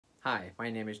Hi, my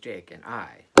name is Jake, and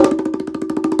I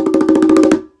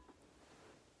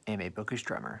am a bookish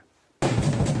drummer.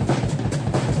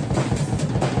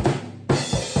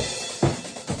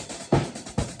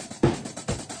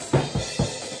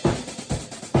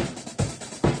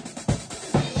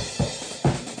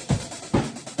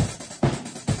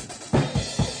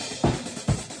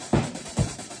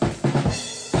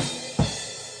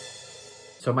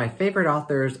 So my favorite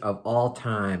authors of all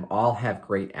time all have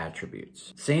great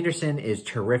attributes. Sanderson is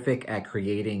terrific at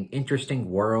creating interesting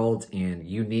worlds and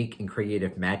unique and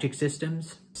creative magic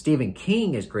systems. Stephen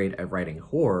King is great at writing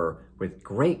horror with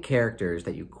great characters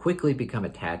that you quickly become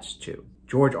attached to.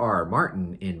 George R.R.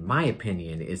 Martin, in my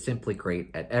opinion, is simply great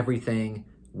at everything.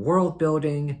 World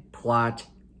building, plot,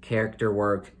 character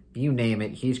work, you name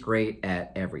it, he's great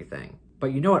at everything.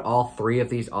 But you know what all three of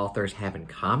these authors have in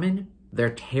common? They're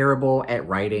terrible at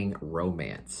writing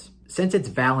romance. Since it's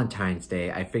Valentine's Day,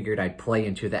 I figured I'd play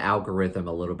into the algorithm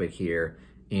a little bit here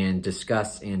and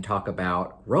discuss and talk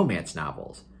about romance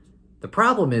novels. The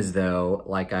problem is though,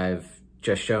 like I've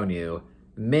just shown you,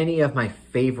 many of my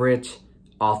favorite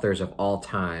authors of all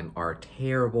time are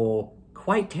terrible,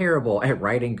 quite terrible at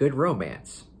writing good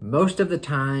romance. Most of the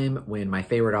time when my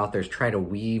favorite authors try to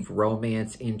weave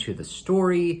romance into the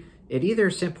story, it either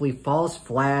simply falls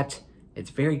flat, it's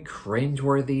very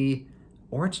cringeworthy,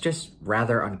 or it's just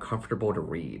rather uncomfortable to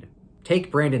read.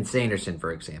 Take Brandon Sanderson,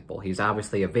 for example. He's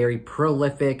obviously a very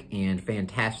prolific and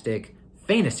fantastic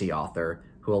fantasy author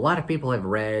who a lot of people have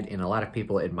read and a lot of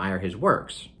people admire his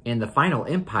works. In The Final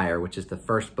Empire, which is the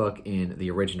first book in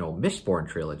the original Mistborn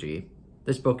trilogy,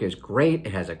 this book is great.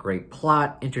 It has a great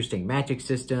plot, interesting magic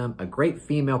system, a great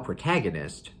female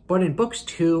protagonist. But in books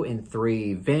 2 and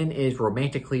 3, Vin is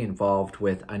romantically involved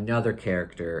with another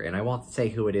character, and I won't say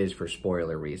who it is for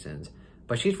spoiler reasons,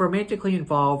 but she's romantically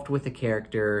involved with a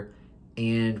character,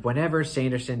 and whenever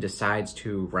Sanderson decides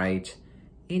to write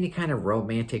any kind of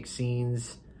romantic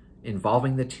scenes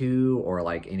involving the two, or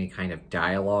like any kind of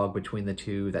dialogue between the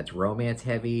two that's romance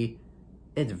heavy,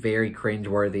 it's very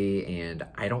cringeworthy and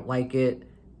I don't like it,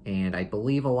 and I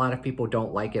believe a lot of people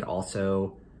don't like it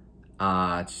also.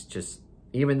 It's just,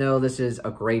 even though this is a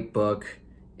great book,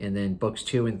 and then books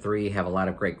 2 and 3 have a lot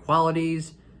of great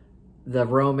qualities, the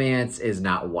romance is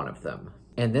not one of them.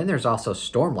 And then there's also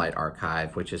Stormlight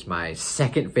Archive, which is my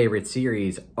second favorite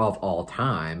series of all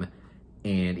time,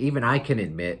 and even I can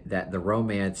admit that the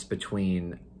romance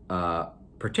between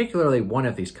particularly one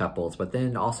of these couples, but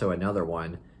then also another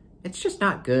one, it's just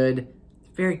not good.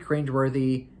 It's very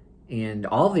cringeworthy, and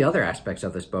all the other aspects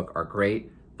of this book are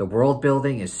great. The world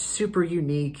building is super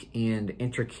unique and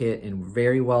intricate and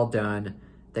very well done.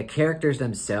 The characters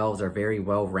themselves are very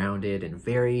well rounded and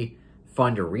very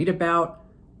fun to read about,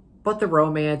 but the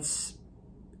romance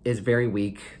is very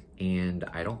weak and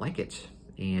I don't like it.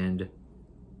 And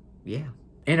yeah.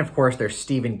 And of course there's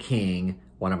Stephen King,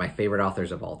 one of my favorite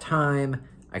authors of all time.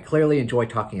 I clearly enjoy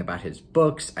talking about his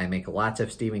books. I make lots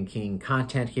of Stephen King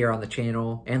content here on the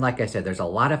channel. And like I said, there's a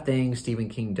lot of things Stephen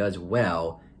King does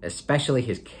well, especially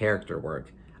his character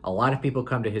work. A lot of people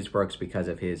come to his works because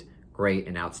of his great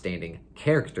and outstanding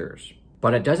characters.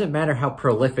 But it doesn't matter how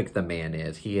prolific the man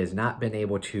is, he has not been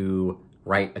able to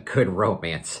write a good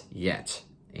romance yet,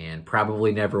 and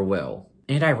probably never will.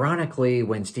 And ironically,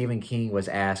 when Stephen King was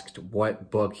asked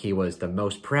what book he was the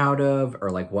most proud of, or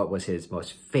like what was his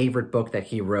most favorite book that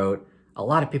he wrote, a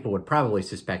lot of people would probably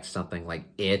suspect something like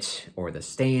It, or The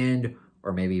Stand,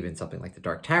 or maybe even something like the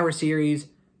Dark Tower series.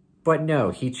 But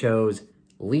no, he chose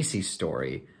Lisey's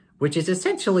Story, which is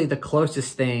essentially the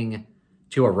closest thing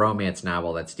to a romance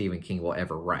novel that Stephen King will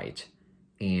ever write.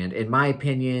 And in my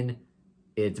opinion,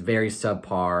 it's very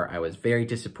subpar. I was very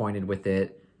disappointed with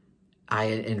it. I,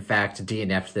 in fact,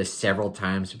 DNF'd this several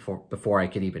times before I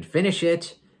could even finish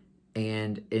it,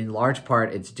 and in large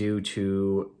part, it's due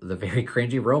to the very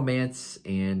cringy romance,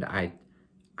 and I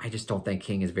just don't think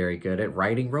King is very good at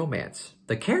writing romance.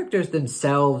 The characters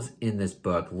themselves in this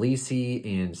book,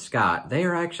 Lisey and Scott, they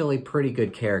are actually pretty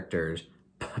good characters,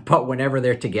 but whenever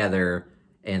they're together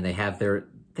and they have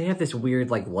this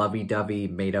weird, like, lovey-dovey,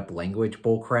 made-up language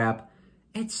bullcrap,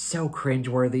 it's so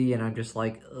cringeworthy, and I'm just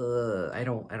like, ugh, I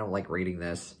don't like reading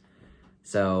this.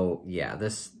 So yeah,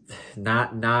 this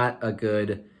not a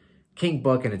good King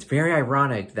book, and it's very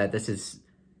ironic that this is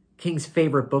King's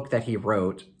favorite book that he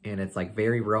wrote, and it's like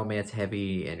very romance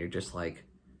heavy, and you're just like,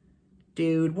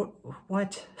 dude,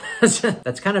 what?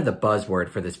 That's kind of the buzzword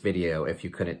for this video, if you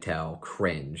couldn't tell,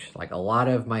 cringe. Like, a lot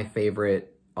of my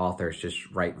favorite authors just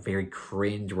write very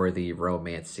cringeworthy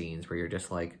romance scenes where you're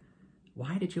just like,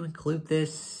 why did you include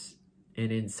this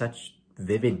and in such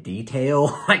vivid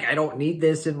detail? Like, I don't need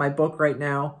this in my book right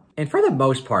now. And for the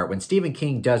most part, when Stephen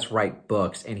King does write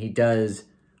books and he does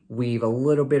weave a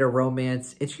little bit of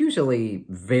romance, it's usually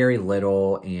very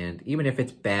little, and even if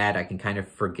it's bad, I can kind of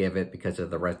forgive it because of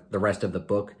the rest of the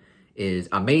book is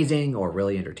amazing or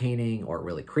really entertaining or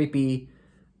really creepy.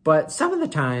 But some of the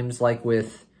times, like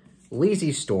with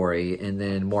Lizzie's story, and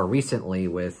then more recently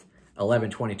with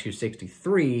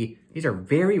 11/22/63, these are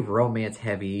very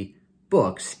romance-heavy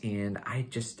books, and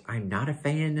I'm not a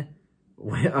fan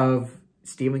of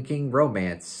Stephen King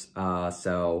romance.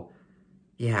 So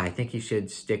yeah, I think he should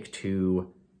stick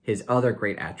to his other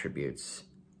great attributes,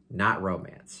 not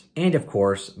romance. And of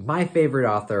course, my favorite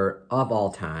author of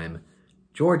all time,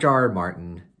 George R.R.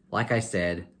 Martin. Like I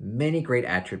said, many great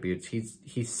attributes.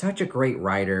 He's such a great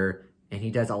writer, and he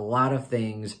does a lot of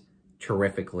things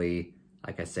terrifically.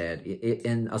 Like I said,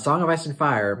 in A Song of Ice and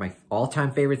Fire, my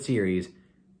all-time favorite series,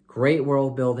 great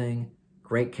world building,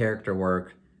 great character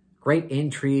work, great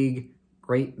intrigue,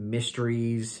 great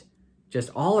mysteries, just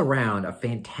all around a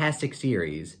fantastic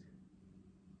series,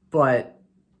 but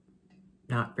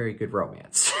not very good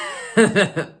romance.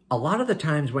 A lot of the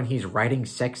times when he's writing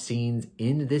sex scenes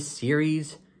in this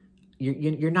series,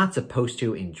 you're not supposed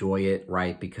to enjoy it,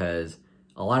 right? Because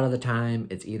a lot of the time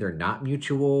it's either not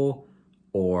mutual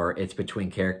or it's between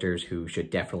characters who should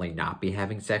definitely not be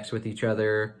having sex with each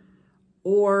other,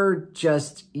 or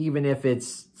just even if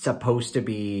it's supposed to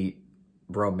be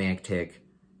romantic,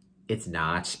 it's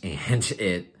not, and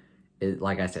it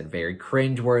like I said, very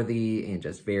cringeworthy and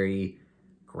just very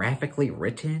graphically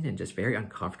written and just very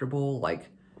uncomfortable. Like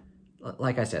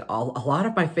I said, a lot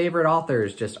of my favorite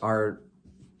authors are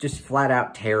just flat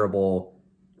out terrible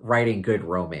writing good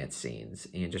romance scenes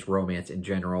and just romance in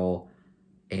general.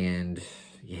 And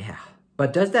yeah,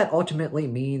 but does that ultimately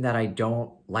mean that I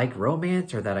don't like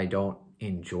romance or that I don't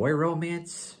enjoy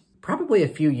romance? Probably a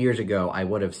few years ago, I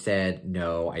would have said,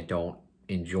 no, I don't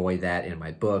enjoy that in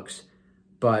my books.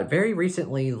 But very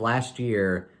recently, last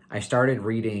year, I started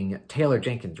reading Taylor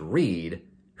Jenkins Reid,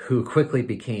 who quickly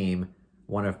became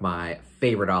one of my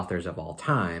favorite authors of all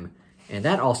time. And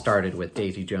that all started with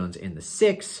Daisy Jones and the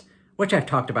Six, which I've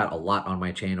talked about a lot on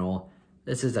my channel.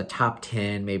 This is a top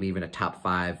 10, maybe even a top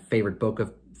 5 favorite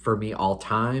book for me all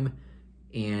time.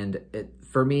 And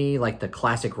for me, like the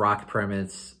classic rock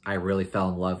premise, I really fell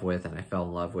in love with, and I fell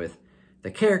in love with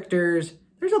the characters.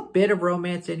 There's a bit of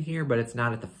romance in here, but it's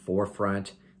not at the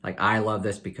forefront. Like, I love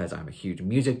this because I'm a huge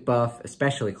music buff,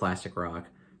 especially classic rock.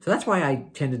 So that's why I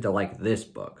tended to like this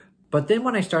book. But then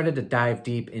when I started to dive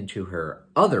deep into her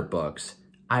other books,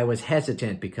 I was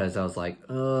hesitant because I was like,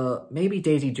 maybe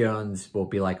Daisy Jones will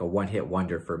be like a one-hit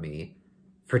wonder for me,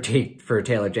 for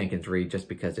Taylor Jenkins Reid, just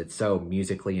because it's so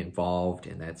musically involved,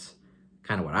 and that's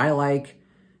kind of what I like.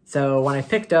 So when I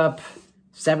picked up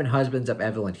Seven Husbands of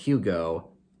Evelyn Hugo,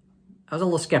 I was a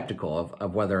little skeptical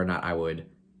of whether or not I would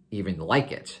even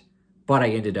like it. But I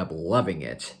ended up loving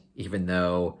it, even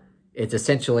though it's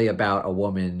essentially about a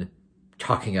woman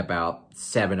talking about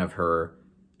 7 of her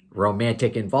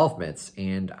romantic involvements.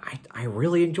 And I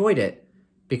really enjoyed it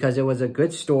because it was a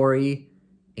good story,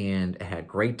 and it had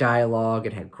great dialogue,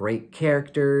 it had great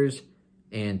characters,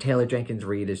 and Taylor Jenkins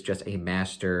Reid is just a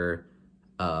master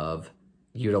of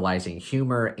utilizing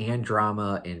humor and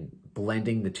drama and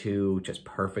blending the two just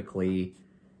perfectly.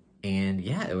 And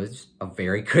yeah, it was a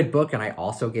very good book, and I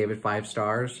also gave it 5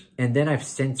 stars. And then I've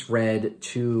since read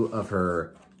 2 of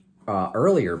her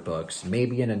earlier books,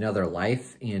 Maybe in Another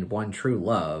Life and One True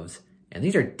Loves, and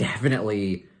these are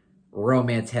definitely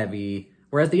romance heavy,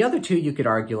 whereas the other 2 you could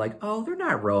argue like, oh, they're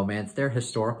not romance, they're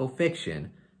historical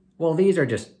fiction. Well, these are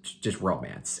just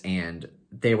romance, and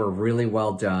they were really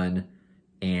well done.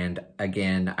 And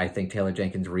again, I think Taylor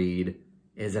Jenkins Reid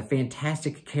is a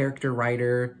fantastic character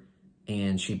writer,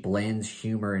 and she blends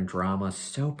humor and drama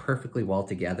so perfectly well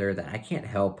together that I can't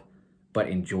help but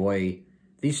enjoy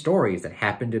these stories that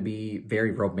happen to be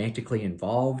very romantically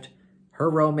involved. Her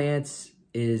romance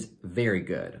is very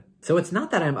good. So it's not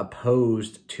that I'm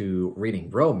opposed to reading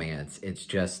romance, it's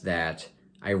just that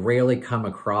I rarely come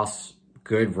across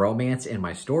good romance in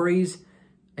my stories,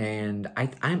 and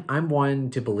I'm one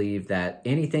to believe that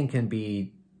anything can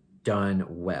be done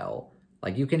well.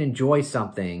 Like, you can enjoy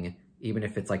something even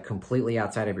if it's like completely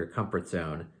outside of your comfort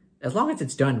zone, as long as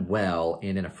it's done well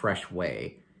and in a fresh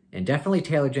way. And definitely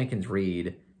Taylor Jenkins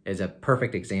Reid is a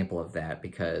perfect example of that,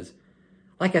 because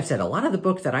like I've said, a lot of the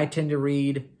books that I tend to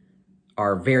read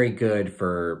are very good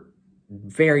for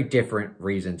very different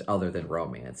reasons other than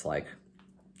romance. Like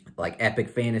epic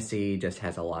fantasy just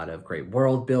has a lot of great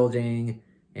world building,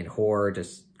 and horror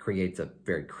just creates a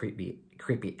very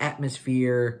creepy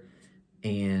atmosphere.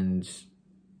 And,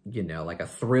 you know, like a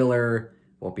thriller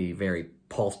will be very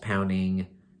pulse pounding,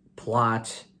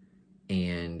 plot,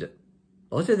 and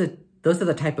those are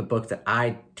the type of books that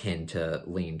I tend to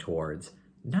lean towards.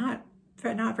 Not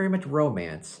very much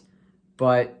romance,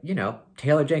 but you know,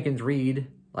 Taylor Jenkins Reid,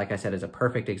 like I said, is a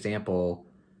perfect example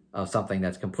of something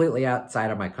that's completely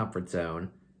outside of my comfort zone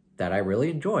that I really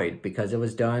enjoyed because it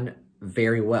was done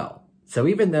very well. So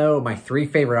even though my 3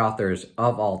 favorite authors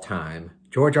of all time,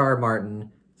 George R.R.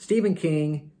 Martin, Stephen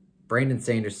King, Brandon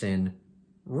Sanderson,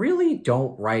 really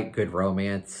don't write good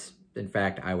romance. In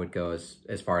fact, I would go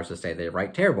as far as to say they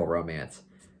write terrible romance.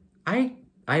 I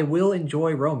will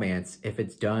enjoy romance if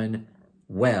it's done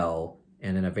well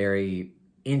and in a very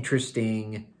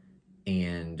interesting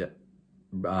and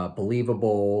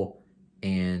believable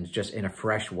and just in a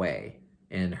fresh way.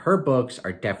 And her books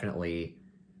are definitely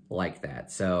like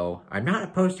that. So I'm not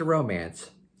opposed to romance,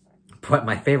 but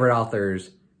my favorite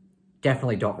authors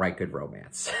definitely don't write good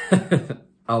romance.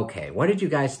 Okay, what did you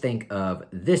guys think of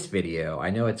this video? I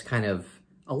know it's kind of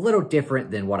a little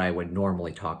different than what I would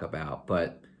normally talk about,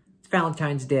 but it's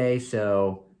Valentine's Day,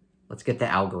 so let's get the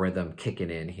algorithm kicking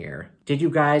in here. Did you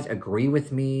guys agree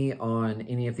with me on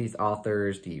any of these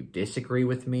authors? Do you disagree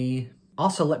with me?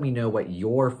 Also, let me know what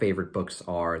your favorite books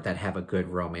are that have a good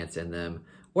romance in them.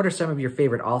 What are some of your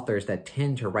favorite authors that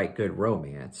tend to write good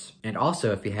romance? And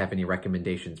also, if you have any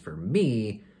recommendations for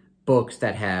me, books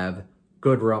that have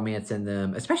good romance in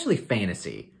them, especially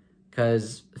fantasy,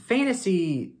 because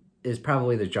fantasy is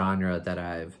probably the genre that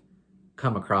I've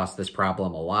come across this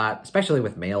problem a lot, especially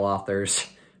with male authors,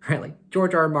 right? Like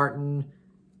George R.R. Martin,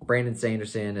 Brandon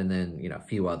Sanderson, and then, you know, a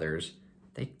few others.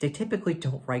 They typically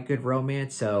don't write good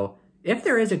romance. So if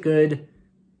there is a good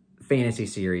fantasy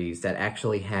series that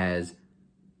actually has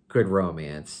good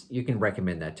romance, you can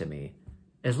recommend that to me.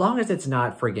 As long as it's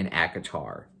not friggin'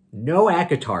 ACOTAR. No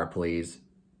ACOTAR, please.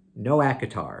 No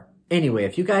ACOTAR. Anyway,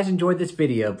 if you guys enjoyed this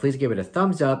video, please give it a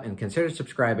thumbs up and consider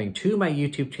subscribing to my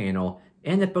YouTube channel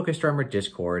and the Book Astronomer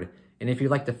Discord. And if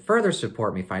you'd like to further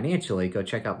support me financially, go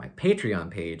check out my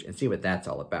Patreon page and see what that's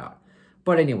all about.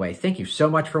 But anyway, thank you so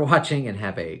much for watching and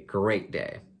have a great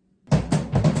day.